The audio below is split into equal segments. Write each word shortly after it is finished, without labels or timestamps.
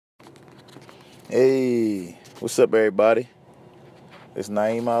Hey, what's up, everybody? It's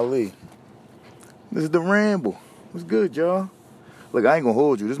Naeem Ali. This is the Ramble. What's good, y'all? Look, I ain't gonna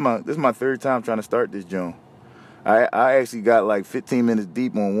hold you. This is my third time trying to start this joint. I actually got like 15 minutes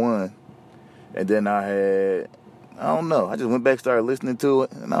deep on one, and then I don't know. I just went back, started listening to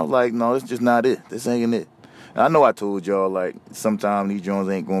it, and I was like, no, this just not it. This ain't it. And I know I told y'all like sometimes these joints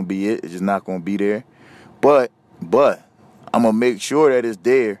ain't gonna be it. It's just not gonna be there. But I'm gonna make sure that it's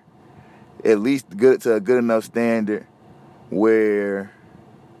there. At least good to a good enough standard where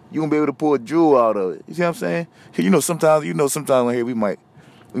you gonna be able to pull a jewel out of it. You see what I'm saying? Sometimes on here we might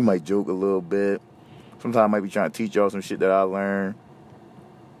joke a little bit. Sometimes I might be trying to teach y'all some shit that I learned,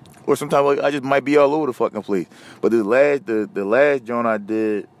 or sometimes I just might be all over the fucking place. But the last joint I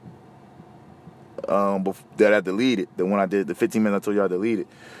did, that I deleted, the one I did, the 15 minutes I told y'all I deleted,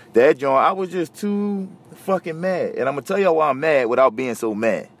 that joint I was just too fucking mad, and I'm gonna tell y'all why I'm mad without being so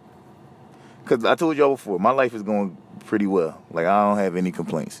mad. Cause I told y'all before, my life is going pretty well. Like I don't have any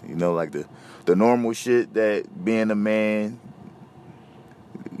complaints. Like the normal shit that being a man,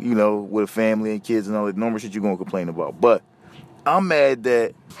 with a family and kids and all the normal shit you're gonna complain about. But I'm mad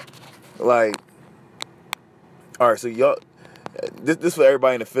that, like, all right, so y'all, this for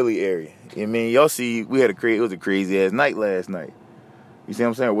everybody in the Philly area. I mean, y'all see, it was a crazy ass night last night. You see what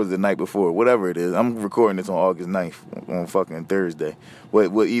I'm saying? Or was it the night before? Whatever it is. I'm recording this on August 9th on fucking Thursday.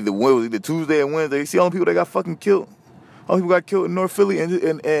 What was either Tuesday or Wednesday. You see all the people that got fucking killed? All the people got killed in North Philly,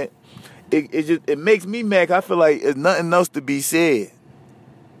 and it makes me mad. 'Cause I feel like there's nothing else to be said.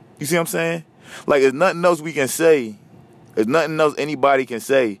 You see what I'm saying? Like there's nothing else we can say. There's nothing else anybody can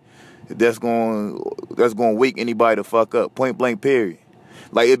say that's going to wake anybody to fuck up. Point blank, period.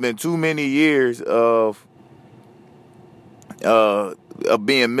 Like it's been too many years of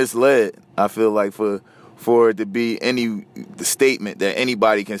being misled, I feel like, for it to be the statement that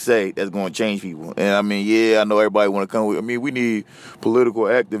anybody can say that's going to change people. And I mean, yeah, I know everybody want to come with, we need political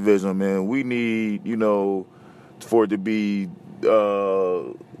activism, and we need, for it to be,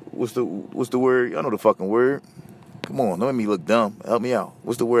 what's the word? I know the fucking word. Come on, don't let me look dumb. Help me out.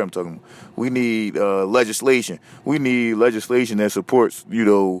 What's the word I'm talking about? We need legislation. We need legislation that supports,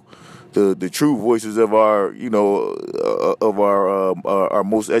 the true voices of our, our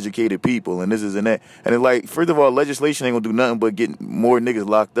most educated people, and this is and that. And it's like, first of all, legislation ain't gonna do nothing but get more niggas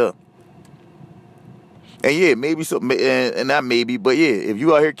locked up. And yeah, maybe so, and not maybe, but yeah, if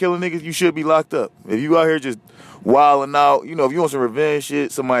you out here killing niggas, you should be locked up. If you out here just wilding out, if you want some revenge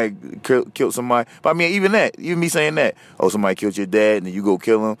shit, somebody killed somebody. But I mean, even me saying that, oh, somebody killed your dad, and then you go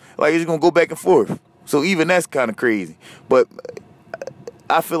kill him, like it's gonna go back and forth. So even that's kind of crazy. But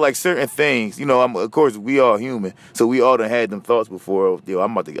I feel like certain things, of course, we all human, so we all done had them thoughts before.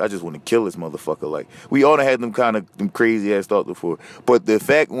 I just want to kill this motherfucker. Like we all done had them crazy ass thoughts before. But the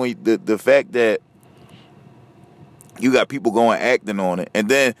fact that you got people acting on it, and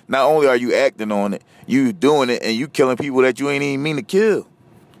then not only are you acting on it, you doing it, and you killing people that you ain't even mean to kill.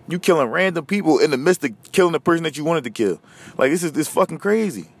 You killing random people in the midst of killing the person that you wanted to kill. Like this fucking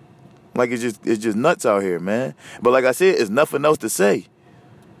crazy. Like it's just nuts out here, man. But like I said, it's nothing else to say.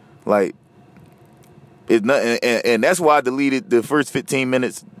 Like, it's not, and that's why I deleted the first 15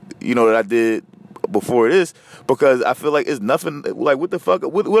 minutes, that I did before this, because I feel like it's nothing. Like, what the fuck?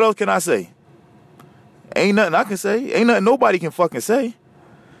 What else can I say? Ain't nothing I can say. Ain't nothing nobody can fucking say.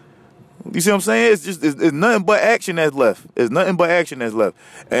 You see what I'm saying? It's nothing but action that's left. It's nothing but action that's left.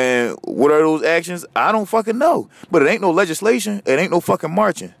 And what are those actions? I don't fucking know. But it ain't no legislation. It ain't no fucking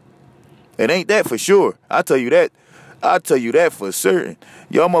marching. It ain't that for sure. I tell you that. I'll tell you that for certain.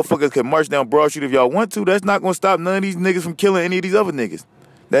 Y'all motherfuckers can march down Broad Street if y'all want to. That's not gonna stop none of these niggas from killing any of these other niggas.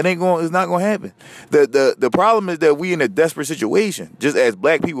 It's not gonna happen. The problem is that we in a desperate situation, just as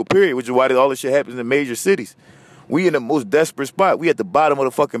black people, period, which is why all this shit happens in major cities. We in the most desperate spot. We at the bottom of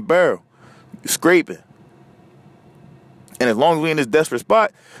the fucking barrel, scraping. And as long as we in this desperate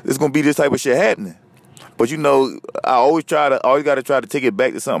spot, there's gonna be this type of shit happening. But I always gotta try to take it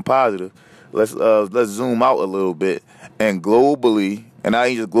back to something positive. Let's zoom out a little bit, and globally, and not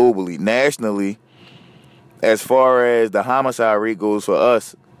just globally, nationally, as far as the homicide rate goes for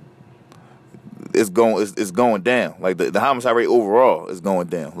us, it's going down. Like the homicide rate overall is going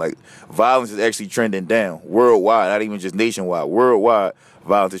down. Like violence is actually trending down worldwide, not even just nationwide. Worldwide,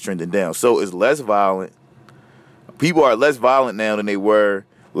 violence is trending down. So it's less violent. People are less violent now than they were,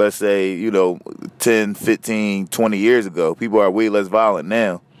 let's say, 10, 15, 20 years ago. People are way less violent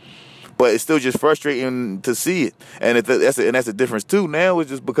now. But it's still just frustrating to see it. And that's the difference too. Now it's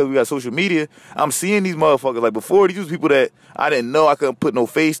just because we got social media, I'm seeing these motherfuckers. Like before, these was people that I didn't know, I couldn't put no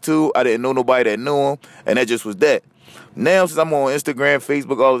face to. I didn't know nobody that knew them. And that just was that. Now, since I'm on Instagram,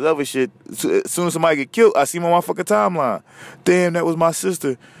 Facebook, all this other shit, as soon as somebody get killed, I see my motherfucking timeline. Damn, that was my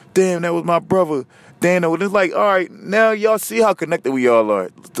sister. Damn, that was my brother. Damn, it's like, all right, now y'all see how connected we all are.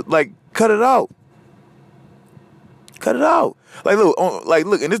 Like, cut it out. Cut it out. Like,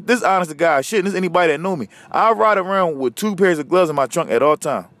 look, and this honest to God shit, and this anybody that know me. I ride around with 2 pairs of gloves in my trunk at all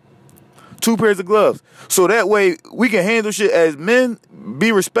times. 2 pairs of gloves. So that way, we can handle shit as men,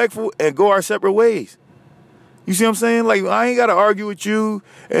 be respectful, and go our separate ways. You see what I'm saying? Like, I ain't got to argue with you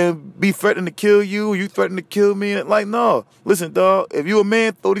and be threatening to kill you, or you threatening to kill me. Like, no. Listen, dog, if you a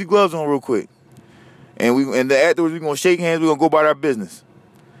man, throw these gloves on real quick. And afterwards, we're going to shake hands, we're going to go about our business.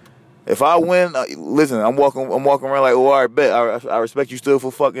 If I win, listen, I'm walking around like, oh, all right, bet. I respect you still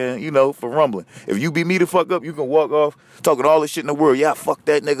for fucking, for rumbling. If you beat me the fuck up, you can walk off talking all this shit in the world. Yeah, fuck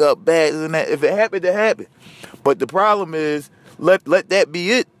that nigga up bad and that. If it happened, it happened. But the problem is, let that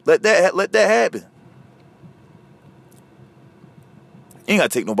be it. Let that happen. You ain't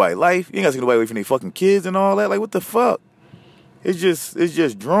got to take nobody's life. You ain't got to take nobody away from their fucking kids and all that. Like, what the fuck? It's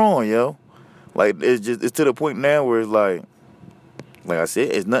just drawn, yo. Like, it's to the point now where it's like I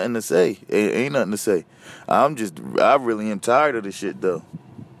said, it's nothing to say. It ain't nothing to say. I really am tired of this shit, though.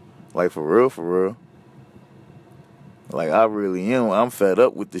 Like, for real. Like, I really am. I'm fed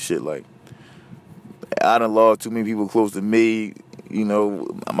up with this shit. Like, I done lost too many people close to me.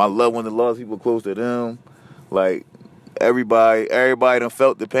 My loved ones lost people close to them. Like, everybody done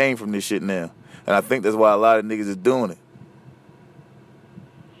felt the pain from this shit now. And I think that's why a lot of niggas is doing it.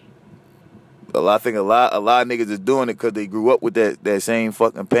 I think a lot of niggas is doing it because they grew up with that same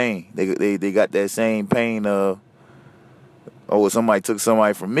fucking pain. They got that same pain of, oh, somebody took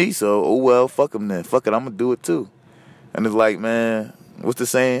somebody from me, so, oh, well, fuck them then. Fuck it, I'm going to do it too. And it's like, man, what's the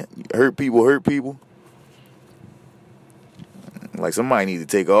saying? Hurt people. Like, somebody need to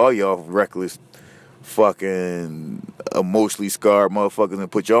take all y'all reckless, fucking, emotionally scarred motherfuckers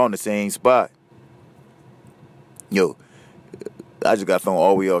and put y'all in the same spot. Yo, I just got thrown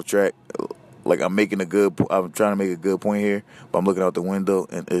all the way off track. Like, I'm trying to make a good point here, but I'm looking out the window,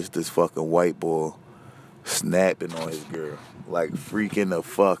 and it's this fucking white boy snapping on his girl. Like, freaking the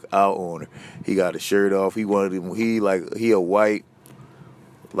fuck out on her. He got his shirt off. He a white,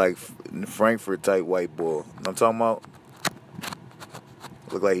 like, Frankfurt type white boy. You know what I'm talking about?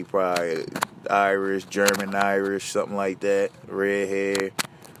 Look like he probably Irish, German Irish, something like that. Red hair,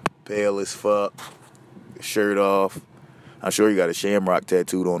 pale as fuck, shirt off. I'm sure he got a shamrock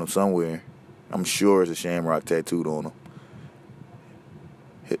tattooed on him somewhere. I'm sure it's a shamrock tattooed on him.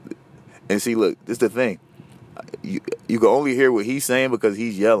 And see, look, this is the thing. You can only hear what he's saying because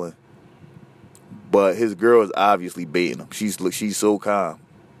he's yelling. But his girl is obviously baiting him. She's so calm.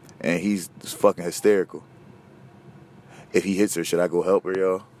 And he's fucking hysterical. If he hits her, should I go help her,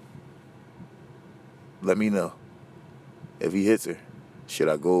 y'all? Let me know. If he hits her, should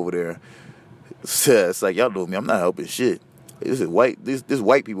I go over there? It's like, y'all know me. I'm not helping shit. This is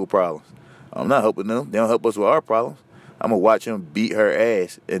white people problems. I'm not helping them. They don't help us with our problems. I'm going to watch him beat her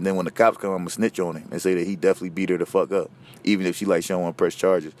ass. And then when the cops come, I'm going to snitch on him and say that he definitely beat her the fuck up. Even if she like showing one press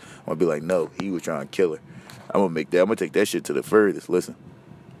charges. I'm going to be like, no, he was trying to kill her. I'm going to take that shit to the furthest. Listen.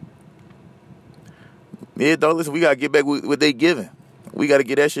 Yeah, dog, listen, we got to get back with what they giving. We got to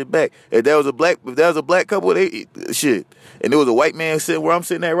get that shit back. If that was a black couple, shit. And there was a white man sitting where I'm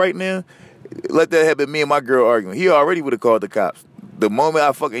sitting at right now, let that have been me and my girl arguing. He already would have called the cops. The moment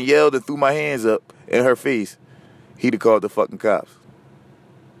I fucking yelled and threw my hands up in her face, he'd have called the fucking cops.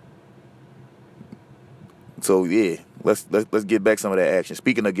 So yeah, let's get back some of that action.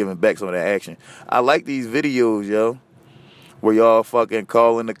 Speaking of giving back some of that action, I like these videos, yo, where y'all fucking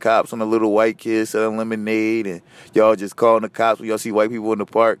calling the cops on the little white kids selling lemonade, and y'all just calling the cops when y'all see white people in the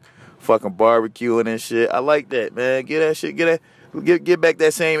park fucking barbecuing and shit. I like that, man. Get that shit, get back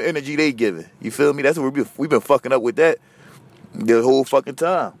that same energy they giving. You feel me? That's what we've been fucking up with that the whole fucking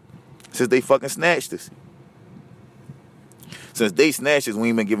time. Since they fucking snatched us. Since they snatched us, we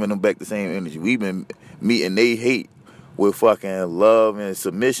ain't been giving them back the same energy. We've been meeting they hate with fucking love and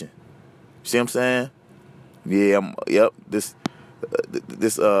submission. See what I'm saying? Yeah, this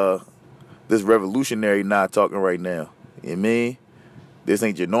revolutionary not talking right now. You know what I mean? This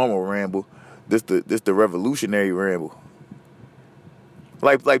ain't your normal ramble. This the revolutionary ramble.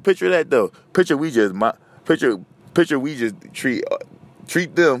 Like picture that though. Picture we just treat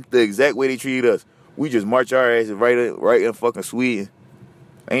them the exact way they treated us. We just march our asses right in fucking Sweden.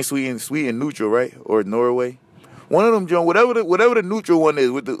 Ain't Sweden neutral, right? Or Norway? One of them, John, whatever the neutral one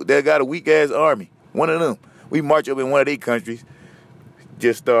is, that got a weak ass army. One of them. We march up in one of their countries,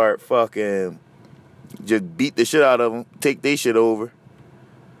 just start fucking, just beat the shit out of them, take their shit over.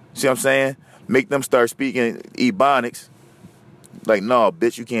 See what I'm saying? Make them start speaking Ebonics. Like, no,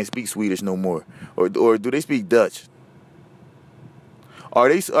 bitch, you can't speak Swedish no more. Or do they speak Dutch? Are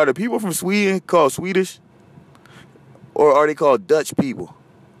the people from Sweden called Swedish? Or are they called Dutch people?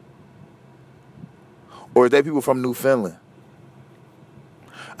 Or is that people from Newfoundland?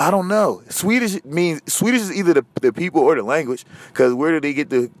 I don't know. Swedish is either the people or the language. Because where did they get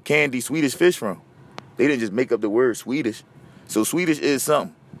the candy Swedish fish from? They didn't just make up the word Swedish. So Swedish is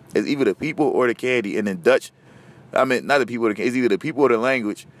something. It's either the people or the candy. And then Dutch, I mean, not the people or the candy. It's either the people or the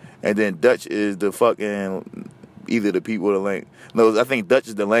language. And then Dutch is the fucking, either the people or the language. No, I think Dutch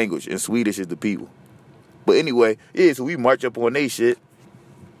is the language and Swedish is the people. But anyway, yeah, so we march up on they shit.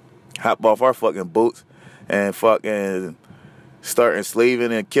 Hop off our fucking boats. And fucking start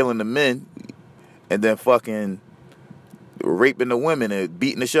enslaving and killing the men. And then fucking raping the women and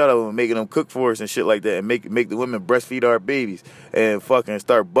beating the shit out of them and making them cook for us and shit like that. And make the women breastfeed our babies. And fucking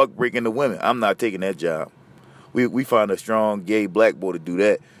start buck breaking the women. I'm not taking that job. We find a strong gay black boy to do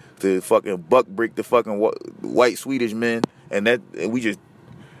that. To fucking buck break the fucking white Swedish men. And we just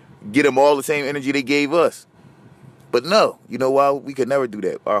get them all the same energy they gave us. But no, you know why? We could never do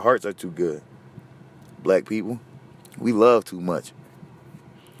that. Our hearts are too good. Black people, we love too much.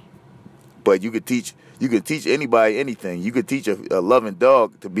 But you could teach anybody anything. You could teach a loving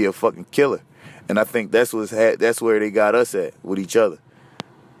dog to be a fucking killer. And I think that's where they got us at with each other.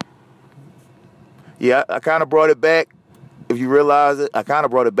 Yeah, I kind of brought it back. If you realize it, I kind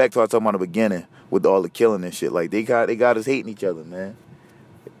of brought it back to what I was talking about in the beginning with all the killing and shit. Like they got us hating each other, man.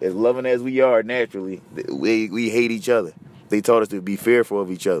 As loving as we are naturally, we hate each other. They taught us to be fearful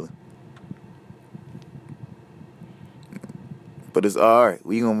of each other. But it's all right.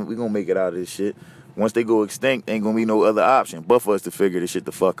 We gonna make it out of this shit. Once they go extinct, ain't gonna be no other option but for us to figure this shit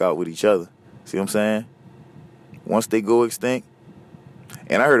the fuck out with each other. See what I'm saying? Once they go extinct,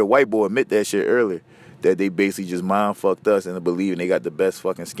 and I heard a white boy admit that shit earlier, that they basically just mind fucked us into believing they got the best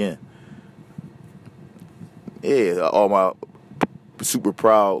fucking skin. Yeah, all my super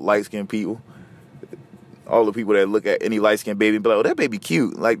proud light skinned people, all the people that look at any light skinned baby and be like, "Oh, that baby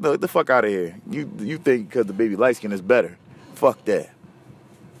cute." Like, no, get the fuck out of here. You think because the baby light skin is better? Fuck that.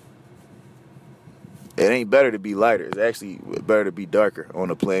 It ain't better to be lighter. It's actually better to be darker on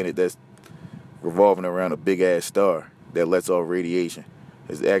a planet that's revolving around a big ass star that lets off radiation.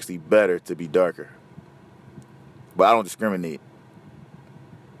 It's actually better to be darker. But I don't discriminate.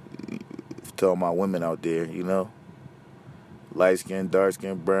 To all my women out there, you know, light skin, dark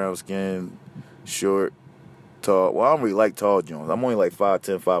skin, brown skin, short, tall. Well, I don't really like tall Jones. I'm only like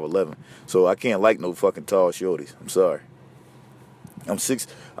 5'10", 5'11", so I can't like no fucking tall shorties. I'm sorry. I'm 6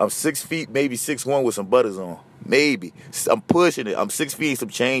 feet, maybe 6'1" with some butters on. Maybe. I'm pushing it. I'm 6 feet and some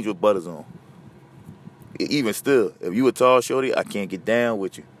change with butters on. Even still, if you a tall shorty, I can't get down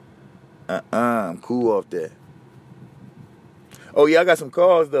with you. I'm cool off that. Oh yeah, I got some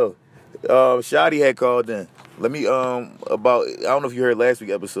calls though. Shotty had called in. Let me about, I don't know if you heard last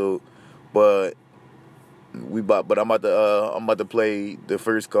week's episode, but I'm about to play the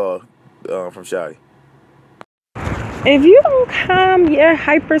first call from Shotty. If you don't calm your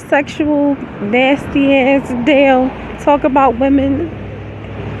hypersexual nasty ass down, talk about women,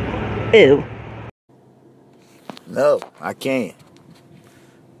 ew. No, I can't.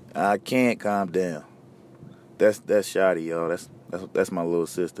 I can't calm down. That's Shotty, y'all. That's my little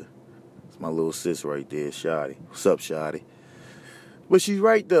sister. That's my little sis right there, Shotty. What's up, Shotty? But she's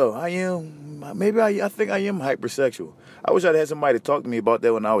right though. I think I am hypersexual. I wish I'd had somebody to talk to me about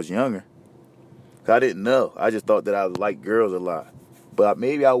that when I was younger. I didn't know. I just thought that I liked girls a lot. But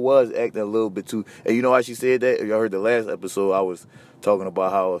maybe I was acting a little bit too. And you know why she said that? If y'all heard the last episode, I was talking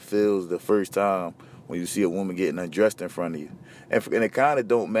about how it feels the first time when you see a woman getting undressed in front of you. And it kind of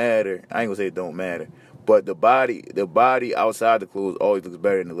don't matter. I ain't gonna say it don't matter. But the body outside the clothes always looks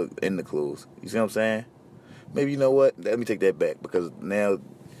better than it looks in the clothes. You see what I'm saying? Maybe you know what? Let me take that back. Because now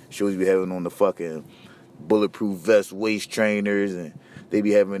shows be having on the fucking bulletproof vest waist trainers. And they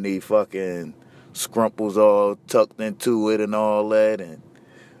be having the fucking scrumples all tucked into it and all that, and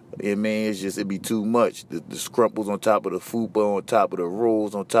it'd be too much. The scrumples on top of the fupa, on top of the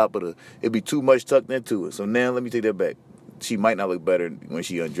rolls, on top of it'd be too much tucked into it. So now let me take that back. She might not look better when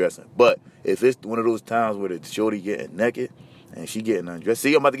she undressing, but if it's one of those times where the shorty getting naked and she getting undressed,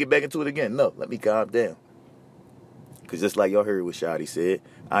 see, I'm about to get back into it again. No, let me calm down. Cause just like y'all heard what Shotty said,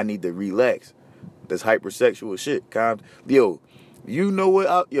 I need to relax. That's hypersexual shit. Yo, you know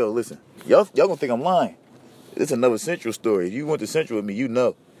what? Yo, listen. Y'all gonna think I'm lying. It's another Central story. If you went to Central with me, you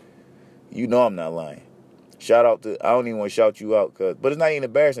know I'm not lying. Shout out to, I don't even want to shout you out, but it's not even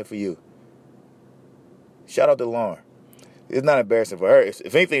embarrassing for you. Shout out to Lauren. It's not embarrassing for her.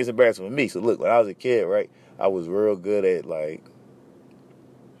 If anything, it's embarrassing for me. So look, when I was a kid, right, I was real good at, like,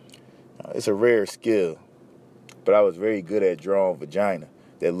 it's a rare skill, but I was very good at drawing vagina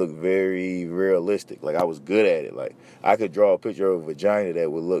that looked very realistic. Like, I was good at it. Like, I could draw a picture of a vagina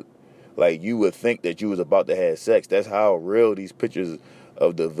that would look like you would think that you was about to have sex. That's how real these pictures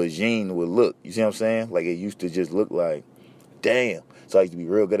of the vagine would look. You see what I'm saying? Like, it used to just look like, damn. So I used to be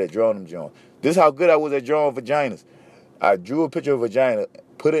real good at drawing them, John. This is how good I was at drawing vaginas. I drew a picture of a vagina,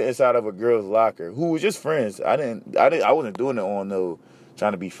 put it inside of a girl's locker, who was just friends. I wasn't doing it on no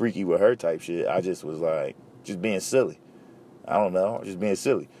trying to be freaky with her type shit. I just was like, just being silly. I don't know, just being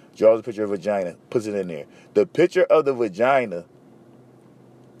silly. Draws a picture of a vagina, puts it in there. The picture of the vagina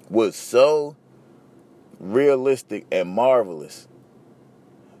was so realistic and marvelous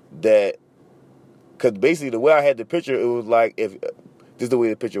that, because basically the way I had the picture, it was like, if this is the way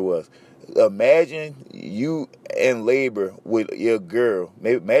the picture was. Imagine you in labor with your girl.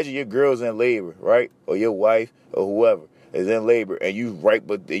 Imagine your girl's in labor, right? Or your wife or whoever is in labor, and you right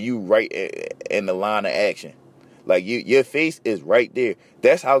in the line of action. Like, your face is right there.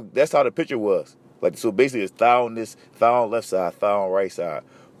 That's how the picture was. Like, so basically it's thigh on left side, thigh on right side.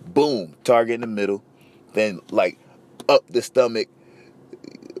 Boom, target in the middle. Then, like, up the stomach,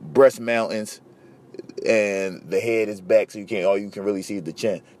 breast mountains, and the head is back, so all you can really see is the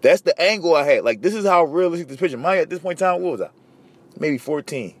chin. That's the angle I had. Like, this is how realistic this picture. At this point in time, what was I? Maybe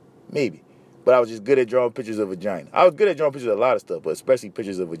 14, maybe. But I was just good at drawing pictures of vagina. I was good at drawing pictures of a lot of stuff, but especially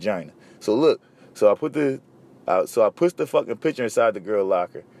pictures of vagina. So look, I pushed the fucking picture inside the girl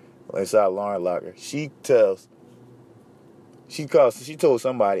locker, inside Lauren's locker. She told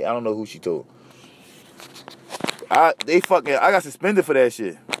somebody, I don't know who she told. I got suspended for that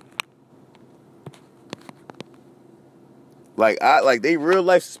shit. Like they real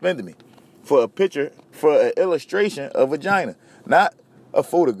life suspended me for a picture, for an illustration of vagina, not a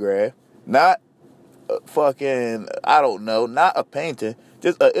photograph, not a fucking, I don't know, not a painting,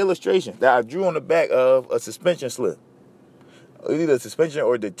 just an illustration that I drew on the back of a suspension slip, either a suspension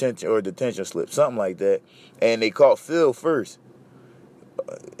or detention slip, something like that. And they caught Phil first,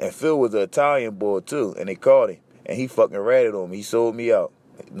 and Phil was an Italian boy too, and they caught him, and he fucking ratted on me. He sold me out.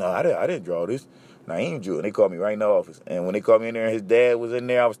 No, I didn't draw this. No, he ain't drew it. And they called me right in the office. And when they called me in there and his dad was in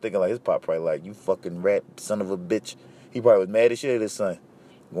there, I was thinking, like, his pop probably like, you fucking rat son of a bitch. He probably was mad as shit at his son.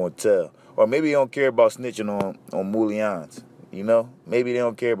 I'm going to tell. Or maybe he don't care about snitching on Moulians. You know? Maybe they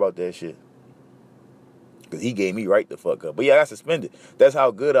don't care about that shit. Because he gave me right the fuck up. But yeah, I got suspended. That's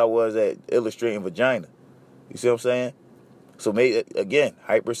how good I was at illustrating vagina. You see what I'm saying? So maybe, again,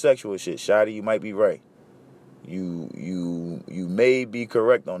 hypersexual shit. Shotty, you might be right. You may be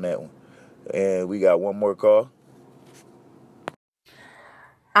correct on that one. And we got one more call.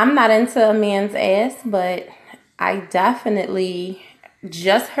 I'm not into a man's ass, but I definitely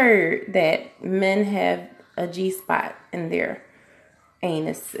just heard that men have a G-spot in their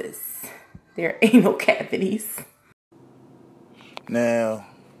anuses, their anal cavities. Now,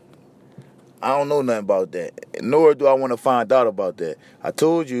 I don't know nothing about that, nor do I want to find out about that. I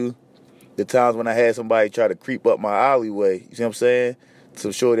told you the times when I had somebody try to creep up my alleyway. You see what I'm saying?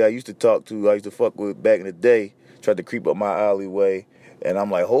 Some shorty I used to fuck with back in the day, tried to creep up my alleyway, and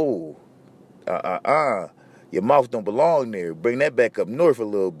I'm like, your mouth don't belong there. Bring that back up north a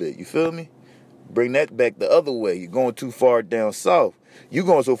little bit. You feel me? Bring that back the other way. You're going too far down south. You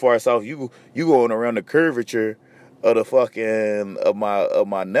going so far south, you going around the curvature of the fucking of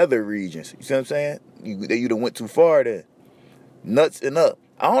my nether regions. You see what I'm saying? You done went too far there. Nuts and up.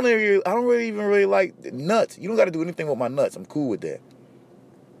 I don't really even like nuts. You don't got to do anything with my nuts. I'm cool with that.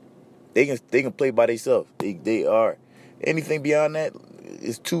 They can play by themselves. They are. Anything beyond that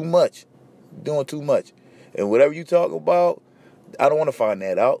is too much. Doing too much. And whatever you talk about, I don't want to find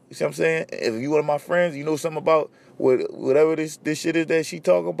that out. You see what I'm saying? If you one of my friends, you know something about whatever this shit is that she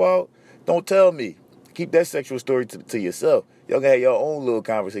talking about, don't tell me. Keep that sexual story to yourself. Y'all can have your own little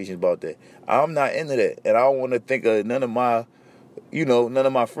conversations about that. I'm not into that. And I don't want to think of none of my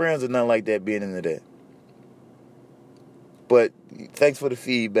friends or nothing like that being into that. But thanks for the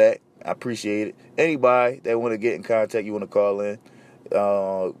feedback. I appreciate it. Anybody that want to get in contact, you want to call in,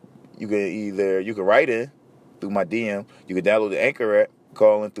 you can write in through my DM. You can download the Anchor app,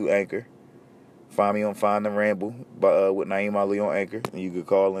 call in through Anchor. Find me on Find the Ramble with Naeem Ali on Anchor, and you can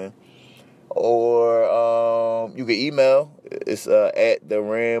call in. Or you can email. It's at the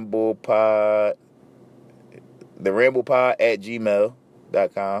ramble pod at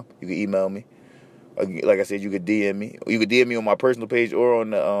gmail.com. You can email me. Like I said, you could DM me. You could DM me on my personal page or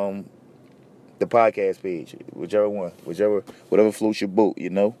on the podcast page, whichever one, whatever floats your boat, you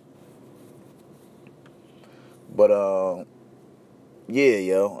know. But yeah,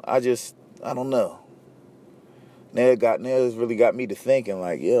 yo, I don't know. Now it's really got me to thinking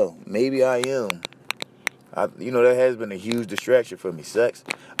like, yo, maybe I am. That has been a huge distraction for me. Sex.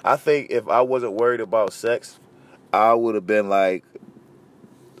 I think if I wasn't worried about sex, I would have been like,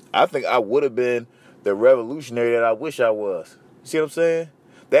 I think I would have been the revolutionary that I wish I was. See what I'm saying?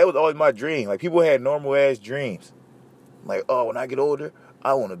 That was always my dream. Like, people had normal ass dreams. Like, oh, when I get older,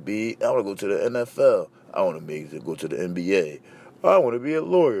 I want to go to the NFL. I want to go to the NBA. I want to be a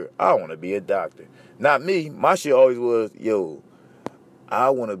lawyer. I want to be a doctor. Not me. My shit always was, yo, I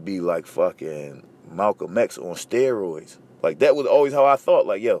want to be like fucking Malcolm X on steroids. Like, that was always how I thought.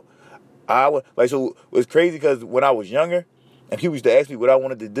 Like, yo, so it was crazy because when I was younger and people used to ask me what I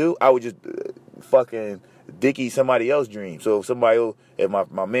wanted to do, I would just fucking dicky somebody else's dream. So if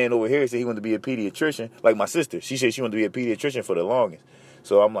my man over here said he wanted to be a pediatrician, like my sister, she said she wanted to be a pediatrician for the longest.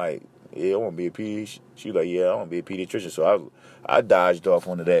 So I'm like, yeah, I want to be a pediatrician. She was like, yeah, I want to be a pediatrician. So I dodged off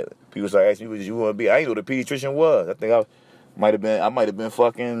onto that. People started asking me, what did you want to be? I didn't know what a pediatrician was. I think I might have been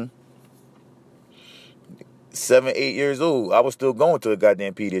fucking 7, 8 years old. I was still going to a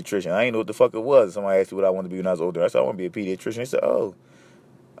goddamn pediatrician. I didn't know what the fuck it was. Somebody asked me what I wanted to be when I was older. I said, I want to be a pediatrician. They said, oh,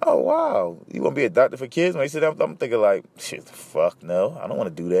 wow. You want to be a doctor for kids? When they said that, I'm thinking like, shit, fuck no. I don't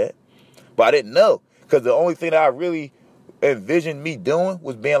want to do that. But I didn't know. Because the only thing that I really envisioned me doing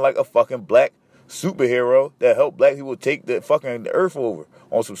was being like a fucking black superhero that helped black people take the fucking earth over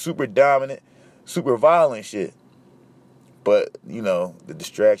on some super dominant, super violent shit. But, the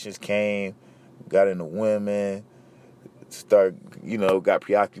distractions came, got into women, got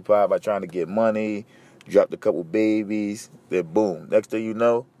preoccupied by trying to get money, dropped a couple babies, then boom. Next thing you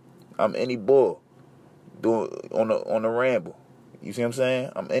know, I'm any bull doing on the ramble. You see what I'm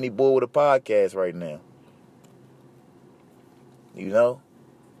saying? I'm any bull with a podcast right now.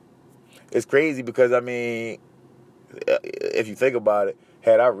 It's crazy because, if you think about it,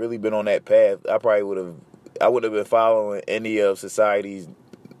 had I really been on that path, I wouldn't have been following any of society's,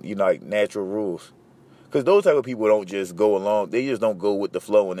 like natural rules. Because those type of people don't just go along. They just don't go with the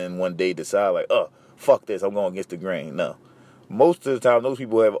flow and then one day decide like, oh, fuck this, I'm going against the grain. No. Most of the time, those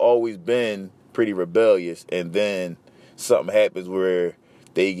people have always been pretty rebellious, and then something happens where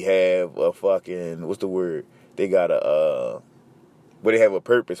they have a fucking, what's the word? They got where they have a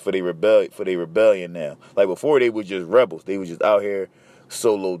purpose for their rebellion now. Like before, they were just rebels. They were just out here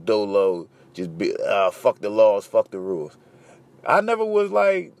solo dolo, just fuck the laws, fuck the rules. I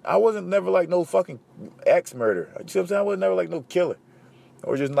wasn't never like no fucking axe murderer. You see what I'm saying? I was never like no killer.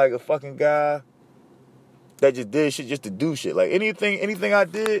 Or just like a fucking guy that just did shit just to do shit. Like anything I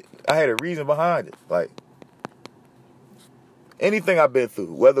did, I had a reason behind it. Like anything I've been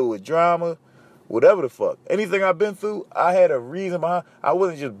through, whether it was drama, whatever the fuck, anything I've been through, I had a reason behind. I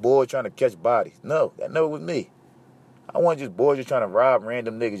wasn't just bored trying to catch bodies. No, that never was me. I wasn't just bored just trying to rob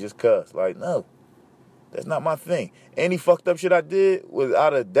random niggas just cuz. Like, no. That's not my thing. Any fucked up shit I did was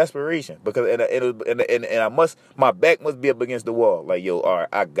out of desperation because my back must be up against the wall. Like, yo, all right,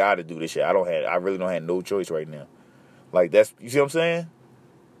 I gotta do this shit. I really don't have no choice right now. Like, you see what I'm saying?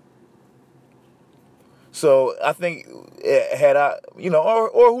 So I think had I,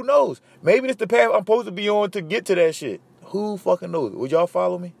 or who knows? Maybe it's the path I'm supposed to be on to get to that shit. Who fucking knows? Would y'all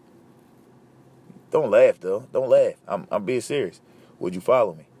follow me? Don't laugh though. Don't laugh. I'm being serious. Would you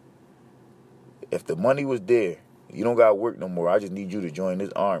follow me? If the money was there, you don't gotta work no more. I just need you to join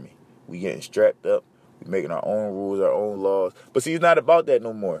this army. We getting strapped up. We making our own rules, our own laws. But see, it's not about that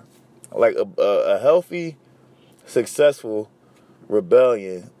no more. Like a healthy, successful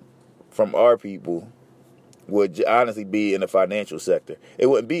rebellion from our people would honestly be in the financial sector. It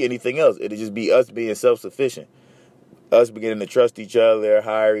wouldn't be anything else. It'd just be us being self-sufficient. Us beginning to trust each other,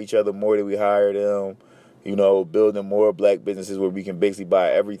 hire each other more than we hire them. Building more black businesses where we can basically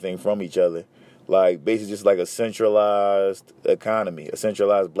buy everything from each other. Like, basically just like a centralized economy, a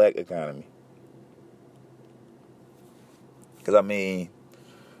centralized black economy. Because, I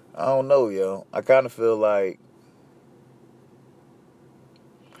don't know, yo. I kind of feel like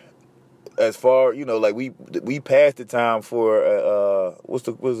as far, like we passed the time for, what's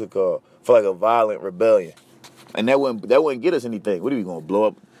it called? For like a violent rebellion. And that wouldn't get us anything. What are we going to blow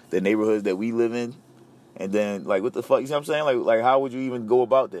up the neighborhoods that we live in? And then, like, what the fuck? You see what I'm saying? Like how would you even go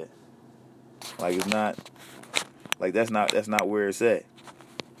about that? Like, it's not, like, that's not where it's at.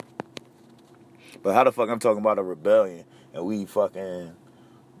 But how the fuck I'm talking about a rebellion and we fucking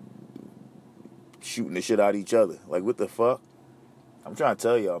shooting the shit out of each other? Like, what the fuck? I'm trying to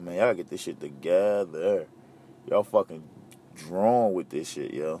tell y'all, man, y'all gotta get this shit together. Y'all fucking drawn with this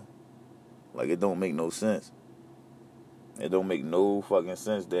shit, yo. Like, it don't make no sense. It don't make no fucking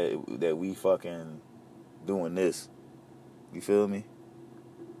sense that we fucking doing this. You feel me?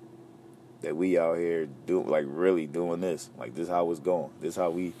 That we out here really doing this. Like, this how it's going. This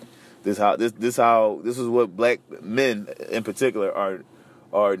is what black men in particular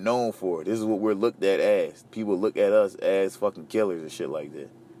are known for. This is what we're looked at as. People look at us as fucking killers and shit like that.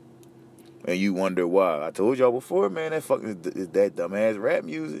 And you wonder why. I told y'all before, man, that fucking is that dumbass rap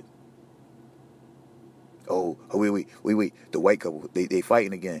music. Oh, wait. The white couple, they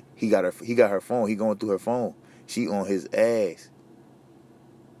fighting again. He got her phone. He going through her phone. She on his ass.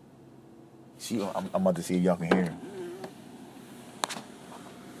 I'm about to see if y'all can hear him.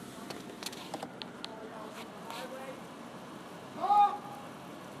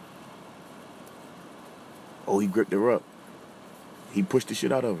 Oh, he gripped her up. He pushed the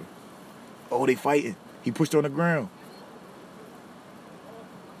shit out of her. Oh, they fighting. He pushed her on the ground.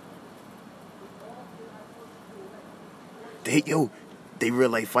 They real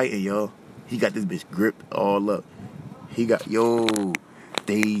life fighting, y'all. He got this bitch gripped all up.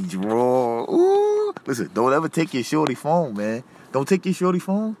 They draw. Ooh. Listen, don't ever take your shorty phone, man. Don't take your shorty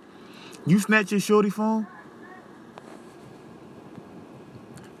phone. You snatch your shorty phone.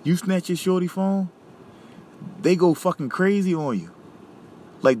 They go fucking crazy on you.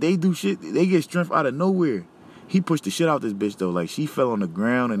 Like, they do shit. They get strength out of nowhere. He pushed the shit out this bitch, though. Like, she fell on the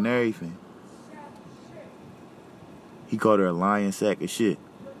ground and everything. He called her a lying sack of shit.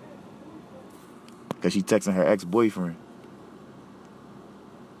 Because she texting her ex-boyfriend.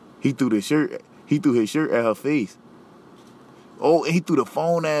 He threw his shirt at her face. Oh, and he threw the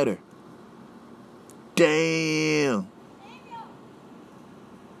phone at her. Damn.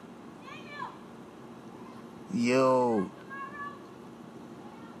 Yo,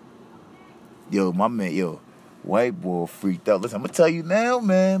 my man, white boy freaked out. Listen, I'm going to tell you now,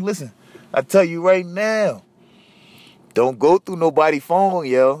 man. Listen, I tell you right now. Don't go through nobody's phone,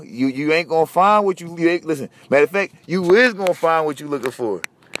 yo. You ain't going to find what you ain't. Listen, matter of fact, you is going to find what you looking for.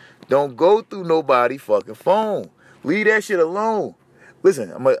 Don't go through nobody's fucking phone. Leave that shit alone.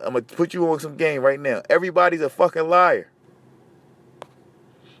 Listen, I'm gonna put you on some game right now. Everybody's a fucking liar.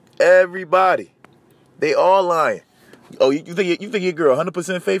 Everybody. They all lying. Oh, you think your girl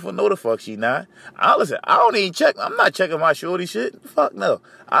 100% faithful? No, the fuck she not. Listen, I don't even check. I'm not checking my shorty shit. Fuck no.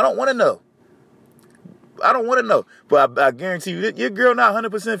 I don't want to know. But I guarantee you, your girl not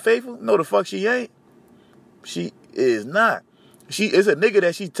 100% faithful? No, the fuck she ain't. She is not. She is a nigga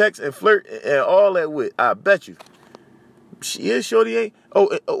that she texts and flirt and all that with. I bet you. She is, shorty ain't.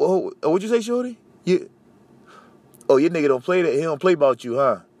 Oh, what'd you say, shorty? Your nigga don't play that. He don't play about you,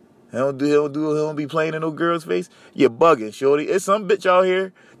 huh? He don't be playing in no girl's face. You're bugging, shorty. It's some bitch out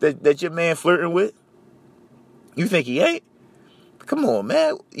here that your man flirting with. You think he ain't? Come on,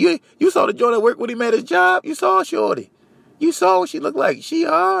 man. You saw the joint that worked with him at his job. You saw shorty. You saw what she looked like. She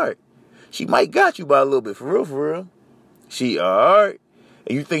hard. She might got you by a little bit. For real. She hard.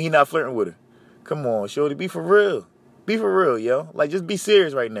 And you think he not flirting with her? Come on, shorty. Be for real. Be for real, yo. Like, just be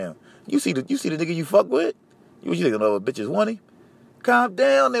serious right now. You see the nigga you fuck with? You think another bitches want him? Calm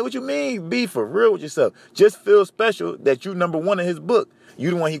down, man. What you mean? Be for real with yourself. Just feel special that you number one in his book. You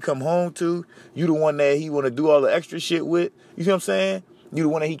the one he come home to. You the one that he want to do all the extra shit with. You see what I'm saying? You the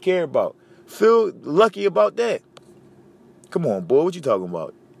one that he care about. Feel lucky about that. Come on, boy. What you talking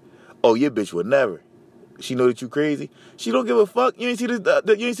about? Oh, your bitch would never. She know that you crazy. She don't give a fuck. You ain't see that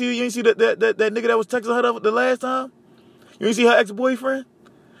nigga that was texting her the last time? You ain't see her ex-boyfriend?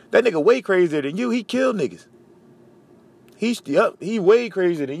 That nigga way crazier than you. He killed niggas. He way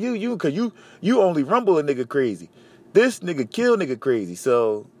crazier than you. Cause you only rumble a nigga crazy. This nigga kill nigga crazy.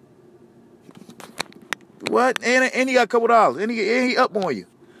 So what? And he got a couple dollars. And he up on you.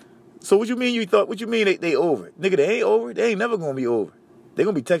 So what you mean what you mean they over? Nigga, they ain't over. They ain't never gonna be over. They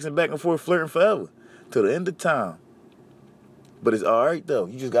gonna be texting back and forth, flirting forever. Till the end of time. But it's alright though.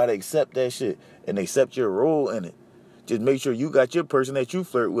 You just gotta accept that shit. And accept your role in it. Just make sure you got your person that you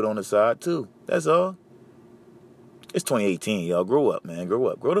flirt with on the side too. That's all. It's 2018, y'all. Grow up, man. Grow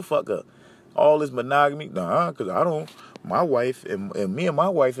up. Grow the fuck up. All this monogamy, because I don't. My wife and me and my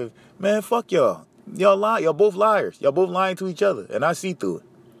wife, man, fuck y'all. Y'all lie. Y'all both liars. Y'all both lying to each other, and I see through it.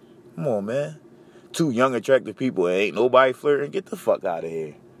 Come on, man. Two young, attractive people and ain't nobody flirting. Get the fuck out of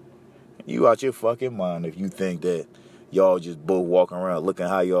here. You out your fucking mind if you think that y'all just both walking around looking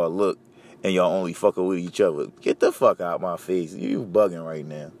how y'all look and y'all only fucking with each other. Get the fuck out my face. You bugging right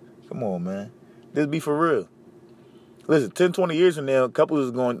now. Come on, man. Just be for real. Listen, 10, 20 years from now, couples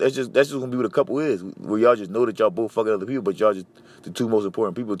is going. That's just gonna be what a couple is. Where y'all just know that y'all both fucking other people, but y'all just the two most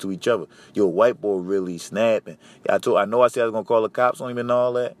important people to each other. Yo, white boy really snapping. I know I said I was gonna call the cops on him and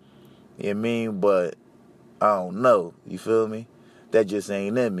all that. You know what I mean? But I don't know. You feel me? That just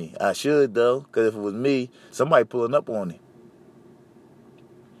ain't in me. I should though, because if it was me, somebody pulling up on him.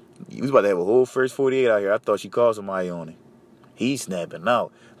 He was about to have a whole first 48 out here. I thought she called somebody on him. He's snapping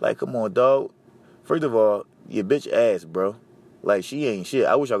out. Like, come on, dog. First of all, your bitch ass, bro. Like, she ain't shit.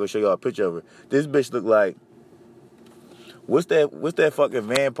 I wish I could show y'all a picture of her. This bitch look like, what's that fucking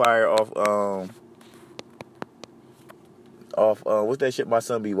vampire what's that shit my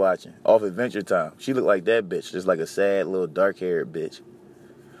son be watching? Off Adventure Time. She look like that bitch. Just like a sad little dark-haired bitch.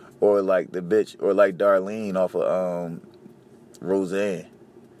 Or like the bitch, or like Darlene off of Roseanne.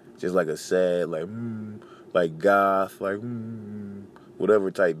 Just like a sad, like goth, like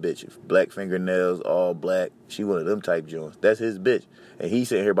whatever type bitch. Black fingernails, all black. She one of them type joints. That's his bitch. And he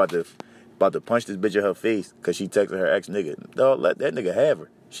sitting here about to punch this bitch in her face because she texted her ex nigga. Dog, let that nigga have her.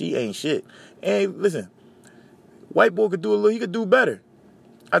 She ain't shit. And listen, white boy could do a little, he could do better.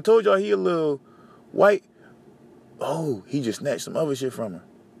 I told y'all he a little white. Oh, he just snatched some other shit from her.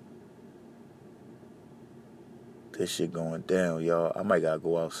 This shit going down, y'all. I might gotta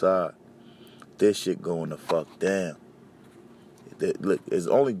go outside. This shit going the fuck down. Look, there's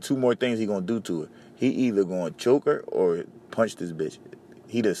only two more things he gonna do to her. He either gonna choke her or punch this bitch.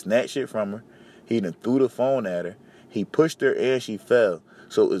 He done snatched shit from her. He done threw the phone at her. He pushed her and she fell.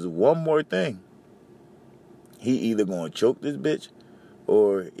 So it's one more thing. He either gonna choke this bitch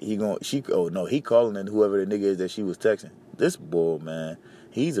or he calling in whoever the nigga is that she was texting. This boy, man,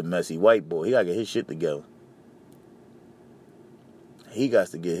 he's a messy white boy. He gotta get his shit together. He got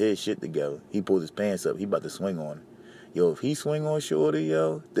to get his shit together. He pulled his pants up. He about to swing on her. Yo, if he swing on Shorty,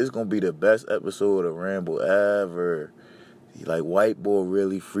 yo, this gonna be the best episode of Ramble ever. He like, white boy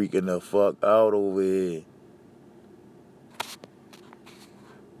really freaking the fuck out over here.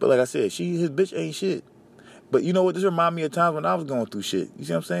 But like I said, his bitch ain't shit. But you know what? This remind me of times when I was going through shit. You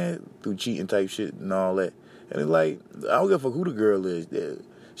see what I'm saying? Through cheating type shit and all that. And it's like, I don't give a fuck who the girl is.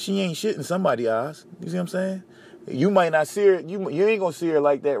 She ain't shit in somebody's eyes. You see what I'm saying? You might not see her. You ain't gonna see her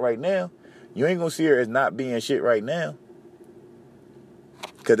like that right now. You ain't gonna see her as not being shit right now,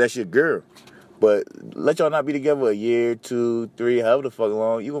 cause that's your girl. But let y'all not be together a year, 2, 3, however the fuck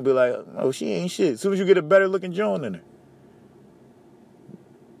long. You gonna be like, oh, she ain't shit. As soon as you get a better looking joint in her.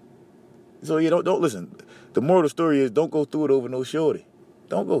 So yeah, don't listen. The moral of the story is, don't go through it over no shorty.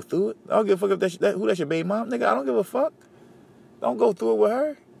 Don't go through it. I don't give a fuck if who that's your baby mom, nigga. I don't give a fuck. Don't go through it with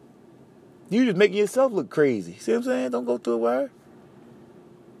her. You just making yourself look crazy. See what I'm saying? Don't go through it with her.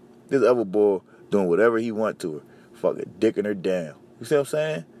 This other boy doing whatever he want to her. Fucking dicking her down. You see what I'm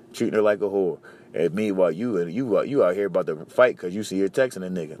saying? Treating her like a whore. And meanwhile, you out here about to fight because you see her texting a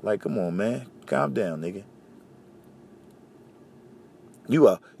nigga. Like, come on, man. Calm down, nigga. You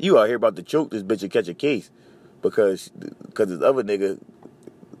out here about to choke this bitch and catch a case because this other nigga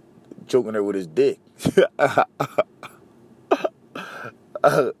choking her with his dick.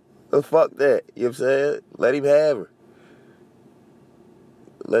 Fuck that. You know what I'm saying? Let him have her.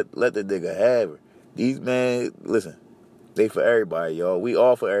 Let the nigga have her. These men, listen, they for everybody, y'all. We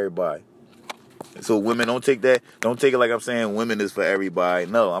all for everybody. So women, don't take it like I'm saying women is for everybody.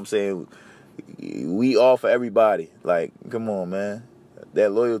 No, I'm saying we all for everybody. Like, come on, man.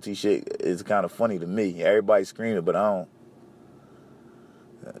 That loyalty shit is kind of funny to me. Everybody's screaming, but I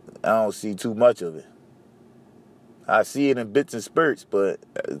don't see too much of it. I see it in bits and spurts, but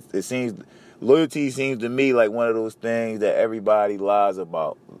loyalty seems to me like one of those things that everybody lies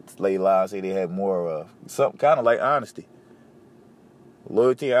about. They lie, say they have more of. Something kind of like honesty.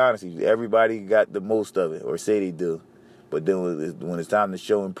 Loyalty and honesty. Everybody got the most of it, or say they do. But then when it's time to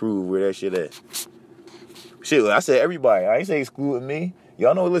show and prove, where that shit at? Shit, I said everybody. I ain't say excluding me.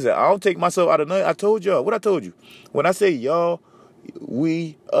 Y'all know, listen, I don't take myself out of nothing. I told y'all. What I told you? When I say y'all,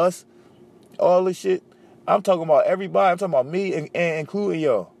 we, us, all this shit, I'm talking about everybody. I'm talking about me and including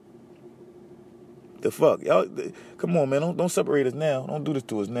y'all. The fuck? Y'all, come on, man. Don't separate us now. Don't do this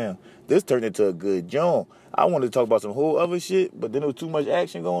to us now. This turned into a good joint. I wanted to talk about some whole other shit, but then there was too much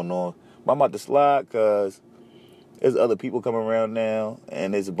action going on. But I'm about to slide because there's other people coming around now,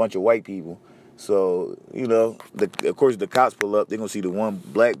 and there's a bunch of white people. So, you know, of course, the cops pull up. They're going to see the one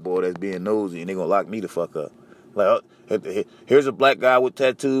black boy that's being nosy, and they're going to lock me the fuck up. Like, here's a black guy with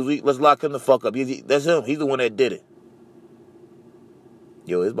tattoos. Let's lock him the fuck up. That's him. He's the one that did it.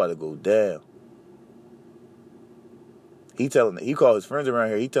 Yo, it's about to go down. He called his friends around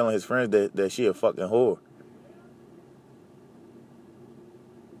here. He telling his friends that she a fucking whore.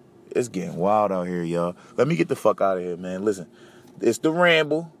 It's getting wild out here, y'all. Let me get the fuck out of here, man. Listen, it's the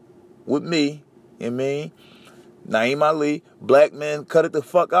Ramble with me. You know what I mean? Naeem Ali. Black men, cut it the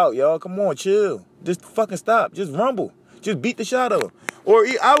fuck out, y'all. Come on, chill. Just fucking stop. Just rumble. Just beat the shot of him. Or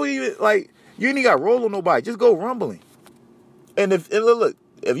I would even, like, you ain't even got to roll on nobody. Just go rumbling. And look,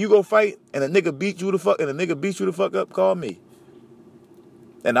 if you go fight and a nigga beat you the fuck up, call me.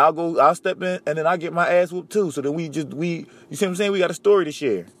 And I'll step in and then I'll get my ass whooped too. So then you see what I'm saying? We got a story to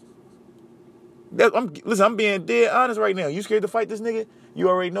share. I'm being dead honest right now. You scared to fight this nigga? You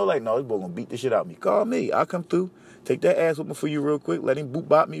already know, like, no, this boy gonna beat the shit out of me. Call me. I'll come through, take that ass whooping for you real quick, let him boot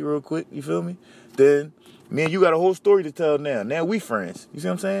bop me real quick, you feel me? Then, me and you got a whole story to tell now. Now we friends. You see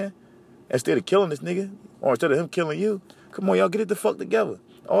what I'm saying? Instead of killing this nigga, or instead of him killing you, come on, y'all, get it the fuck together.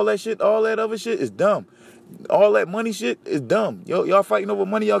 All that shit, all that other shit is dumb. All that money shit is dumb. Y'all fighting over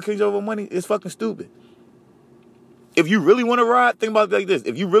money, y'all killing over money, it's fucking stupid. If you really want to ride, think about it like this.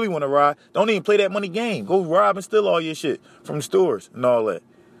 If you really want to ride, don't even play that money game. Go rob and steal all your shit from the stores and all that.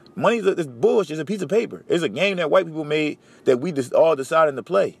 Money's this bullshit. It's a piece of paper. It's a game that white people made that we just all decided to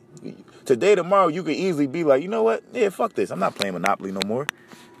play. Today, tomorrow, you could easily be like, you know what? Yeah, fuck this. I'm not playing Monopoly no more.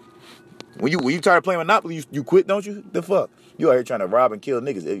 When you tired of playing Monopoly, you quit, don't you? The fuck? You out here trying to rob and kill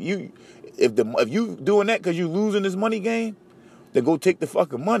niggas. If you doing that because you losing this money game, then go take the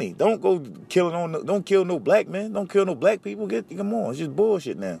fucking money. Don't kill no black men. Don't kill no black people. Come on, it's just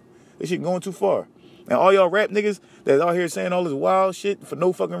bullshit now. This shit going too far. And all y'all rap niggas that's out here saying all this wild shit for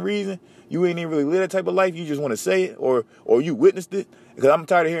no fucking reason, you ain't even really live that type of life. You just want to say it or you witnessed it. Because I'm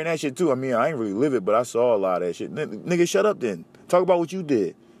tired of hearing that shit too. I mean, I ain't really live it, but I saw a lot of that shit. Nigga, shut up then. Talk about what you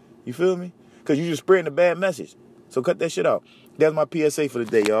did. You feel me? Because you just spreading a bad message. So cut that shit out. That's my PSA for the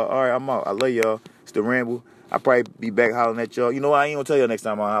day, y'all. All right, I'm out. I love y'all. It's the Ramble. I'll probably be back hollering at y'all. You know what? I ain't gonna tell y'all next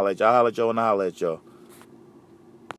time I'll holler at y'all. I'll holler at y'all when I holler at y'all.